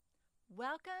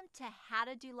Welcome to How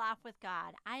to Do Life with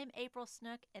God. I am April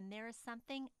Snook, and there is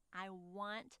something I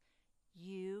want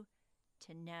you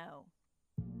to know.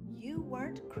 You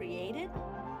weren't created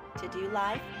to do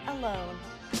life alone.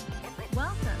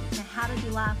 Welcome to How to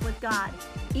Do Life with God.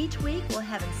 Each week we'll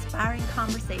have inspiring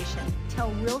conversation,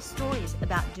 tell real stories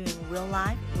about doing real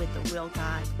life with the real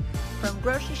God. From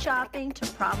grocery shopping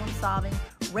to problem solving,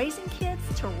 raising kids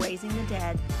to raising the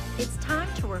dead, it's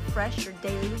time to refresh your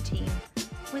daily routine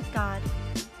with God.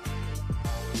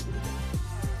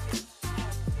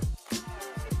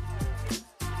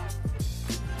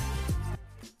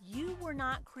 You were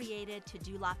not created to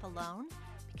do life alone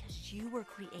because you were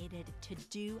created to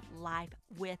do life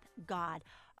with God.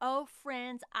 Oh,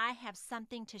 friends, I have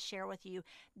something to share with you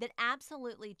that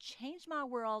absolutely changed my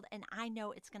world, and I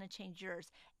know it's going to change yours.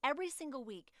 Every single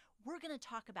week, we're going to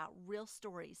talk about real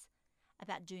stories,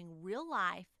 about doing real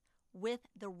life with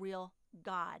the real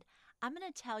God. I'm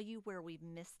going to tell you where we've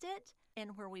missed it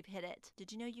and where we've hit it.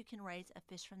 Did you know you can raise a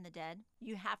fish from the dead?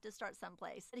 You have to start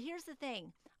someplace. But here's the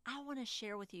thing. I want to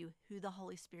share with you who the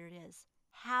Holy Spirit is,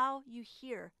 how you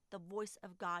hear the voice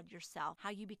of God yourself, how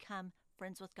you become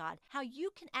friends with God, how you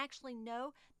can actually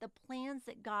know the plans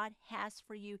that God has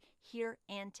for you here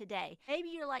and today. Maybe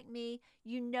you're like me,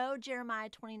 you know Jeremiah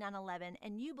 29:11,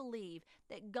 and you believe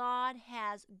that God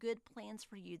has good plans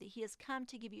for you, that He has come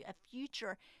to give you a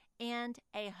future and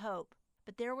a hope.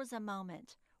 But there was a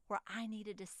moment where I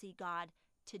needed to see God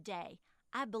today.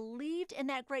 I believed in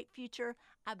that great future.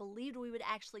 I believed we would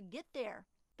actually get there,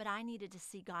 but I needed to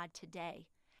see God today.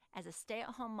 As a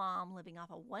stay-at-home mom living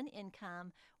off of one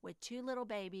income with two little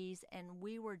babies, and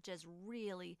we were just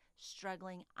really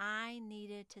struggling, I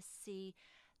needed to see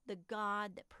the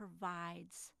God that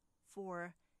provides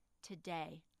for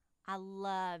today. I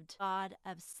loved God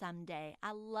of someday.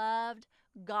 I loved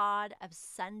God of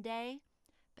Sunday,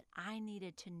 but I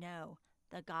needed to know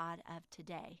the God of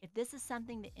today. If this is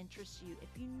something that interests you, if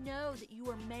you know that you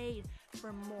are made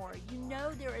for more, you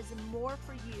know there is more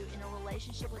for you in a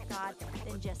relationship with God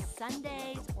than just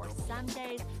Sundays or some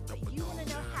days, but you want to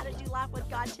know how to do life with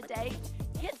God today,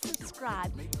 hit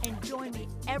subscribe and join me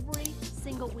every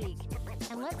single week.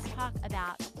 And let's talk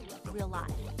about real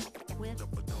life with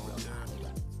real God.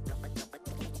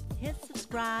 Hit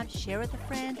subscribe, share with a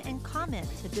friend, and comment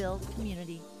to build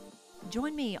community.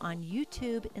 Join me on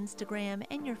YouTube, Instagram,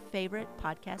 and your favorite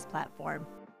podcast platform.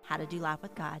 How to Do Life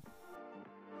with God.